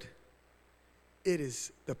Word, it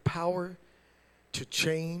is the power to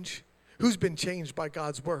change. Who's been changed by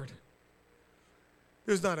God's Word?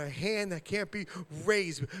 There's not a hand that can't be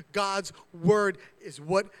raised. God's Word is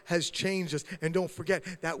what has changed us. And don't forget,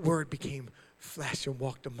 that Word became flesh and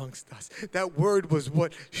walked amongst us. That Word was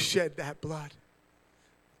what shed that blood.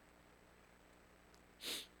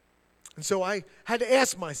 And so I had to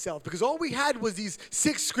ask myself, because all we had was these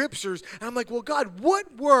 6 scriptures, and I'm like, well, God,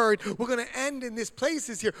 what word, we're going to end in this place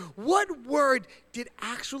is here, what word did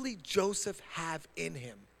actually Joseph have in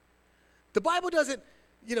him? The Bible doesn't,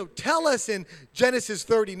 tell us in Genesis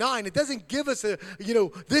 39, it doesn't give us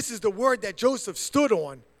this is the word that Joseph stood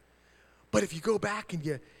on. But if you go back and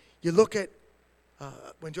you look at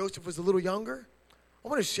when Joseph was a little younger, I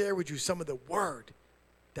want to share with you some of the word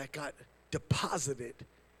that got deposited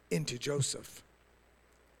into Joseph.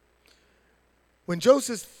 When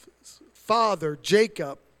Joseph's father,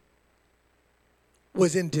 Jacob,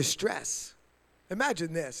 was in distress,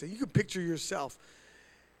 imagine this, and you can picture yourself.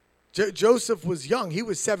 Joseph was young. He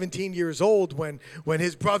was 17 years old when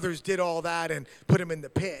his brothers did all that and put him in the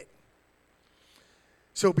pit.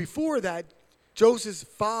 So before that, Joseph's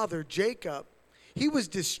father, Jacob, he was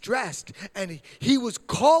distressed, and he was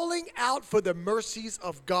calling out for the mercies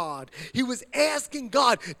of God. He was asking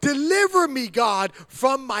God, deliver me, God,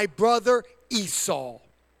 from my brother Esau.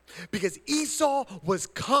 Because Esau was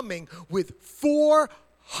coming with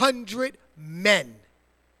 400 men.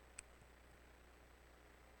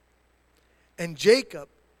 And Jacob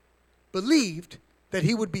believed that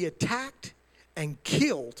he would be attacked and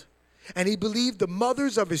killed. And he believed the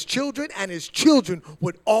mothers of his children and his children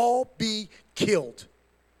would all be killed.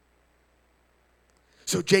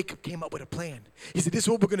 So Jacob came up with a plan. He said, this is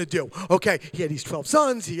what we're going to do. Okay, he had these 12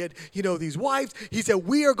 sons. He had, these wives. He said,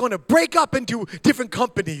 we are going to break up into different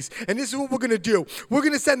companies. And this is what we're going to do. We're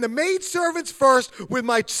going to send the maidservants first with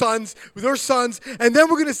my sons, with her sons. And then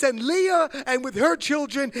we're going to send Leah and with her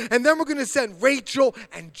children. And then we're going to send Rachel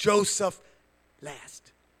and Joseph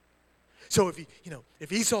last. So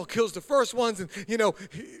if Esau kills the first ones, and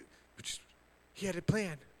he had a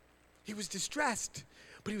plan. He was distressed,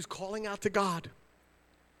 but he was calling out to God.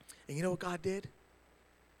 And you know what God did?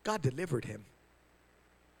 God delivered him.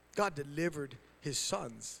 God delivered his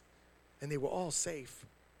sons, and they were all safe.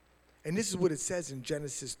 And this is what it says in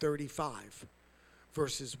Genesis 35,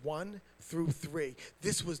 verses 1 through 3.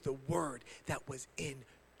 This was the word that was in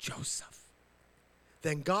Joseph.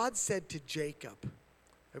 Then God said to Jacob,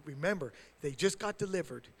 remember, they just got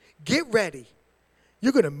delivered. Get ready.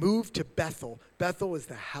 You're going to move to Bethel. Bethel is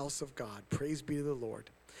the house of God. Praise be to the Lord.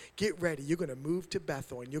 Get ready. You're going to move to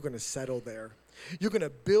Bethel, and you're going to settle there. You're going to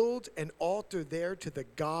build an altar there to the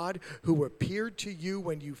God who appeared to you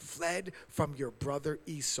when you fled from your brother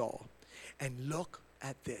Esau. And look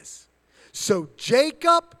at this. So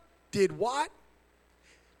Jacob did what?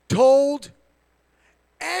 Told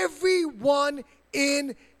everyone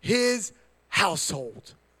in his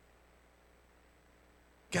household.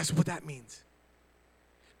 Guess what that means?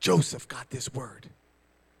 Joseph got this word.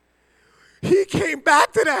 He came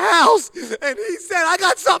back to the house and he said, I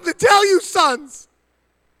got something to tell you, sons.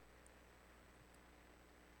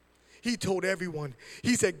 He told everyone,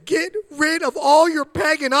 he said, get rid of all your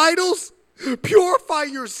pagan idols, purify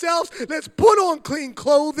yourselves, let's put on clean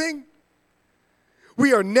clothing.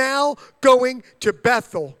 We are now going to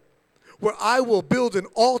Bethel, where I will build an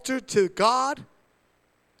altar to God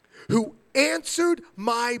who answered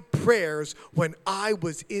my prayers when I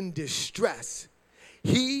was in distress.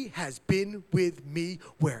 He has been with me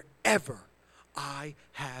wherever I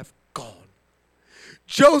have gone.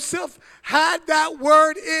 Joseph had that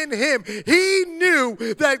word in him. He knew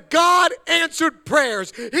that God answered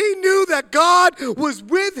prayers. He knew that God was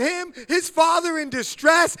with him, his father in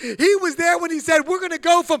distress. He was there when he said, we're going to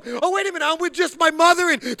go from, oh, wait a minute, I'm with just my mother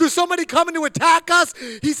and there's somebody coming to attack us.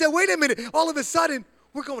 He said, wait a minute, all of a sudden,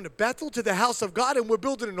 we're going to Bethel, to the house of God, and we're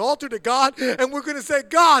building an altar to God, and we're going to say,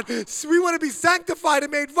 God, we want to be sanctified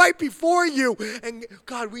and made right before you. And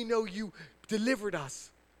God, we know you delivered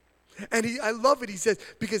us. And I love it. He says,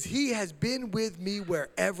 because he has been with me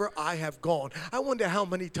wherever I have gone. I wonder how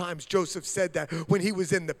many times Joseph said that when he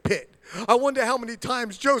was in the pit. I wonder how many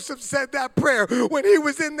times Joseph said that prayer when he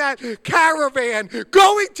was in that caravan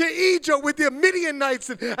going to Egypt with the Midianites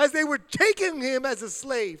as they were taking him as a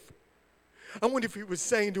slave. I wonder if he was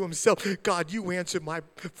saying to himself, God, you answered my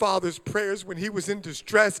father's prayers when he was in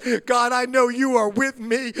distress. God, I know you are with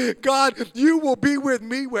me. God, you will be with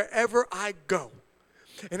me wherever I go.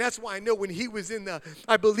 And that's why I know when he was in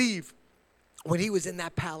when he was in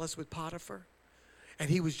that palace with Potiphar and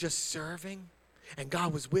he was just serving and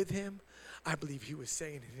God was with him, I believe he was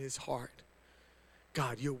saying in his heart,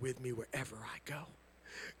 God, you're with me wherever I go.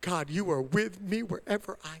 God, you are with me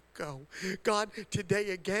wherever I go. God,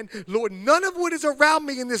 today again, Lord, none of what is around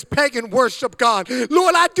me in this pagan worship, God.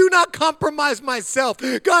 Lord, I do not compromise myself.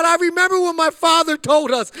 God, I remember when my father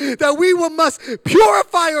told us that we must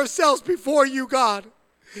purify ourselves before you, God.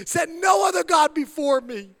 Set no other God before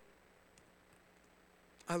me.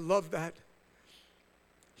 I love that.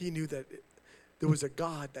 He knew that there was a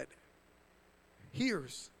God that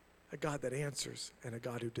hears, a God that answers, and a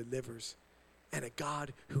God who delivers, and a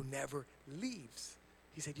God who never leaves.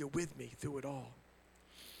 He said, you're with me through it all.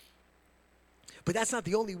 But that's not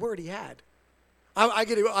the only word he had.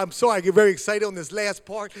 I'm sorry, I get very excited on this last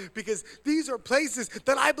part because these are places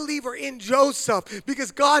that I believe are in Joseph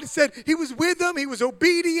because God said he was with them, he was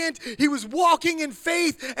obedient, he was walking in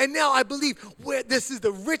faith, and now I believe this is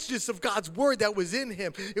the richness of God's word that was in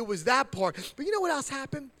him. It was that part. But you know what else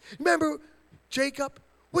happened? Remember Jacob?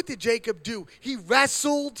 What did Jacob do? He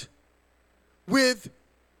wrestled with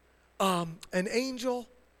an angel.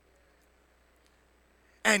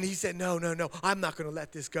 And he said, no, I'm not going to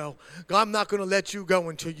let this go. I'm not going to let you go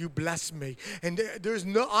until you bless me. And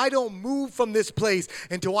I don't move from this place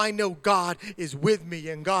until I know God is with me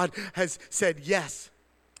and God has said yes.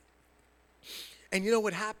 And you know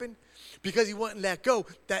what happened? Because he wouldn't let go,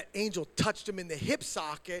 that angel touched him in the hip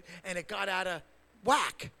socket and it got out of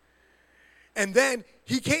whack. And then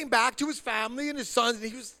he came back to his family and his sons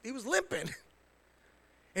and he was limping.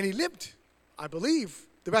 And he limped, I believe,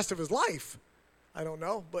 the rest of his life. I don't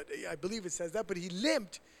know, but I believe it says that. But he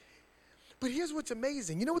limped. But here's what's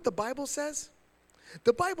amazing. You know what the Bible says?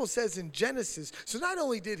 The Bible says in Genesis, so not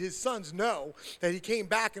only did his sons know that he came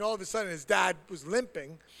back and all of a sudden his dad was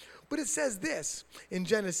limping, but it says this in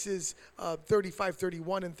Genesis 35,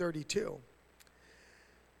 31, and 32.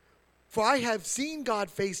 For I have seen God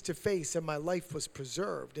face to face and my life was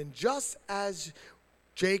preserved. And just as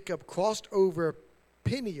Jacob crossed over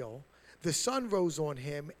Peniel, the sun rose on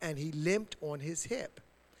him, and he limped on his hip.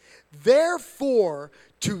 Therefore,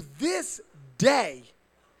 to this day,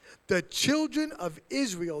 the children of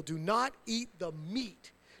Israel do not eat the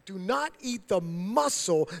meat, do not eat the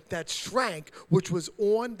muscle that shrank, which was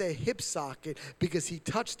on the hip socket, because he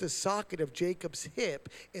touched the socket of Jacob's hip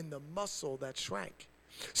in the muscle that shrank.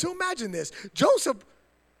 So imagine this. Joseph,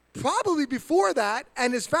 probably before that,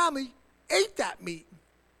 and his family ate that meat.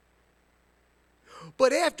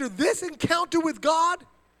 But after this encounter with God,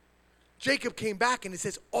 Jacob came back and it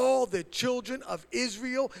says, all the children of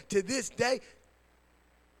Israel to this day,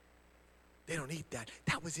 they don't eat that.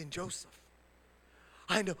 That was in Joseph.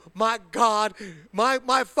 I know, my God,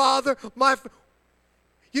 my father,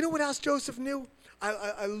 you know what else Joseph knew?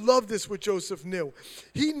 I love this what Joseph knew.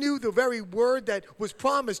 He knew the very word that was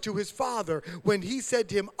promised to his father when he said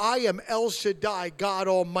to him, I am El Shaddai, God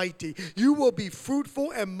Almighty. You will be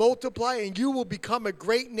fruitful and multiply, and you will become a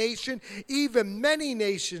great nation, even many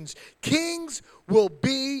nations. Kings will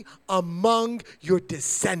be among your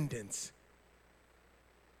descendants.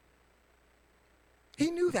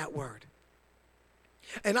 He knew that word.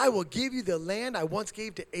 And I will give you the land I once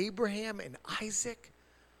gave to Abraham and Isaac.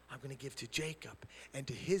 I'm going to give to Jacob and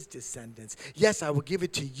to his descendants. Yes, I will give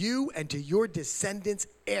it to you and to your descendants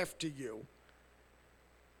after you.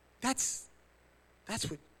 That's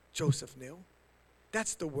what Joseph knew.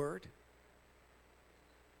 That's the word.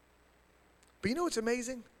 But you know what's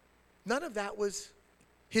amazing? None of that was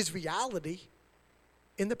his reality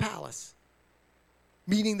in the palace.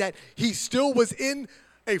 Meaning that he still was in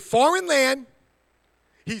a foreign land,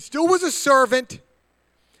 he still was a servant,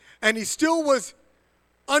 and he still was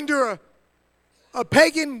under a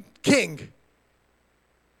pagan king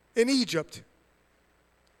in Egypt.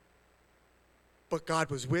 But God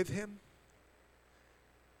was with him.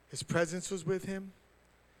 His presence was with him.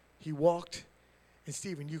 He walked, and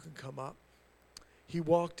Stephen, you can come up. He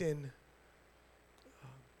walked in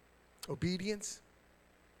obedience.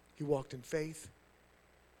 He walked in faith.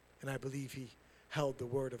 And I believe he held the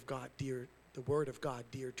word of God dear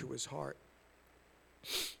to his heart.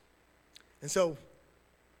 And so,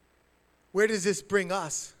 where does this bring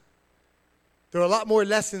us? There are a lot more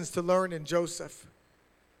lessons to learn in Joseph.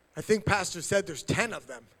 I think Pastor said there's 10 of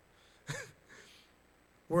them.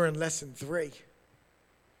 We're in lesson 3.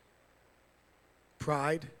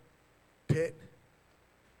 Pride, pit,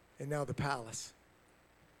 and now the palace.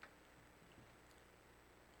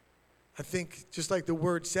 I think, just like the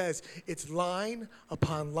word says, it's line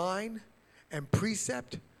upon line and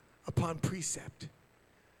precept upon precept.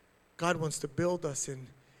 God wants to build us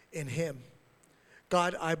in him.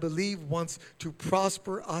 God, I believe, wants to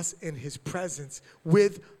prosper us in his presence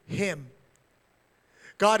with him.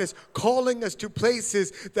 God is calling us to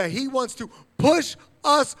places that he wants to push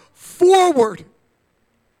us forward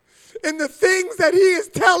in the things that he is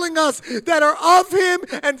telling us that are of him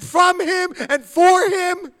and from him and for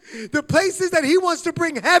him, the places that he wants to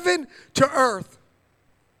bring heaven to earth.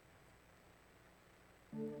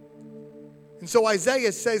 And so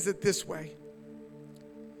Isaiah says it this way.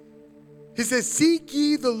 He says, seek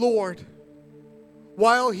ye the Lord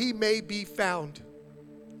while he may be found.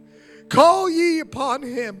 Call ye upon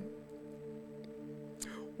him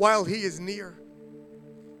while he is near.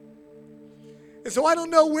 And so I don't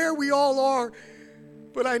know where we all are,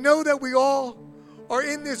 but I know that we all are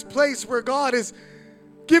in this place where God is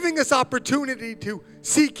giving us opportunity to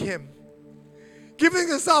seek him.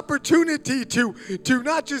 Giving us opportunity to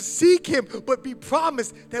not just seek him, but be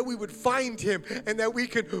promised that we would find him and that we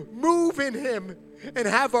could move in him and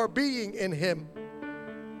have our being in him.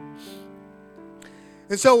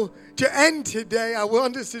 And so to end today, I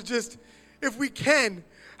want us to just, if we can,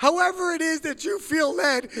 however it is that you feel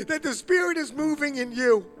led, that the Spirit is moving in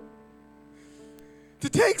you, to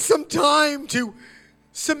take some time to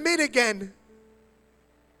submit again.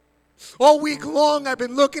 All week long I've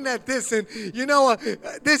been looking at this, and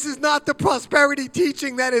this is not the prosperity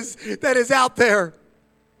teaching that is out there.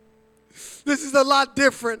 This is a lot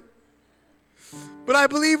different. But I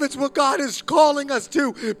believe it's what God is calling us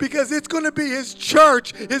to, because it's going to be his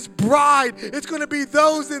church, his bride. It's going to be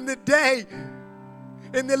those in the day,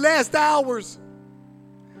 in the last hours.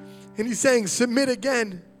 And he's saying, submit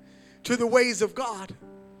again to the ways of God,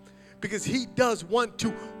 because he does want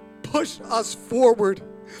to push us forward.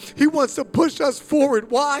 He wants to push us forward.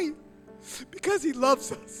 Why? Because he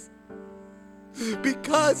loves us.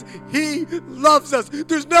 Because he loves us.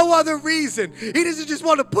 There's no other reason. He doesn't just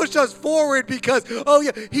want to push us forward because, all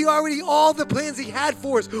the plans he had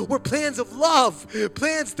for us were plans of love,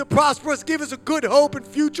 plans to prosper us, give us a good hope and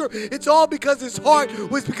future. It's all because his heart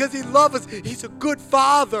was because he loved us. He's a good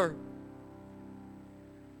father.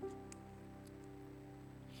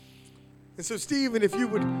 And so, Stephen, if you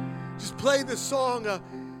would just play the song,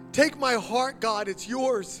 Take My Heart, God, It's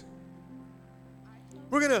Yours.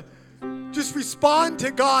 We're going to just respond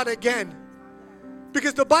to God again.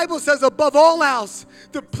 Because the Bible says, above all else,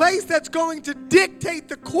 the place that's going to dictate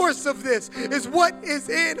the course of this is what is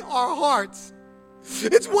in our hearts.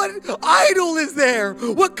 It's what idol is there,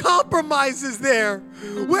 what compromise is there.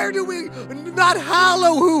 Where do we not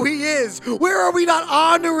hallow who he is? Where are we not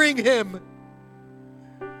honoring him?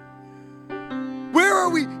 Where are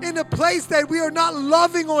we in a place that we are not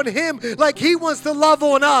loving on him like he wants to love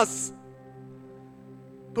on us?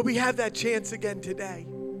 But we have that chance again today.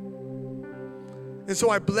 And so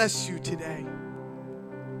I bless you today.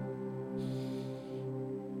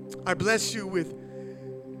 I bless you with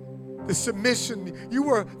the submission. You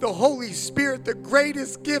are the Holy Spirit. The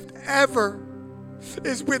greatest gift ever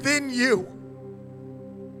is within you.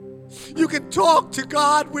 You can talk to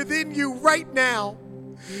God within you right now.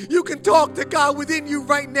 You can talk to God within you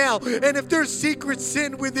right now. And if there's secret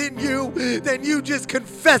sin within you, then you just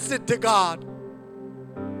confess it to God.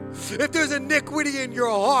 If there's iniquity in your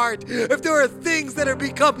heart, if there are things that have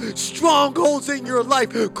become strongholds in your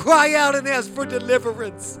life, cry out and ask for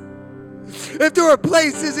deliverance. If there are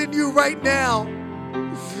places in you right now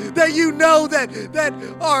that you know that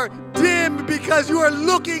are dim because you are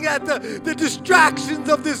looking at the distractions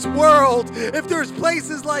of this world, if there's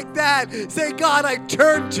places like that, say, God, I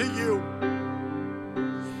turn to you.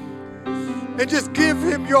 And just give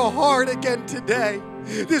him your heart again today.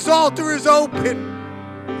 This altar is open.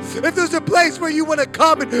 If there's a place where you want to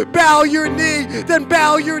come and bow your knee, then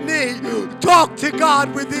bow your knee. Talk to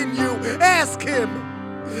God within you. Ask him,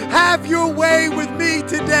 have your way with me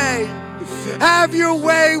today. Have your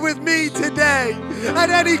way with me today. At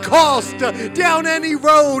any cost, down any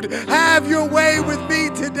road, have your way with me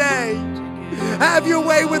today. Have your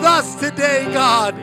way with us today, God.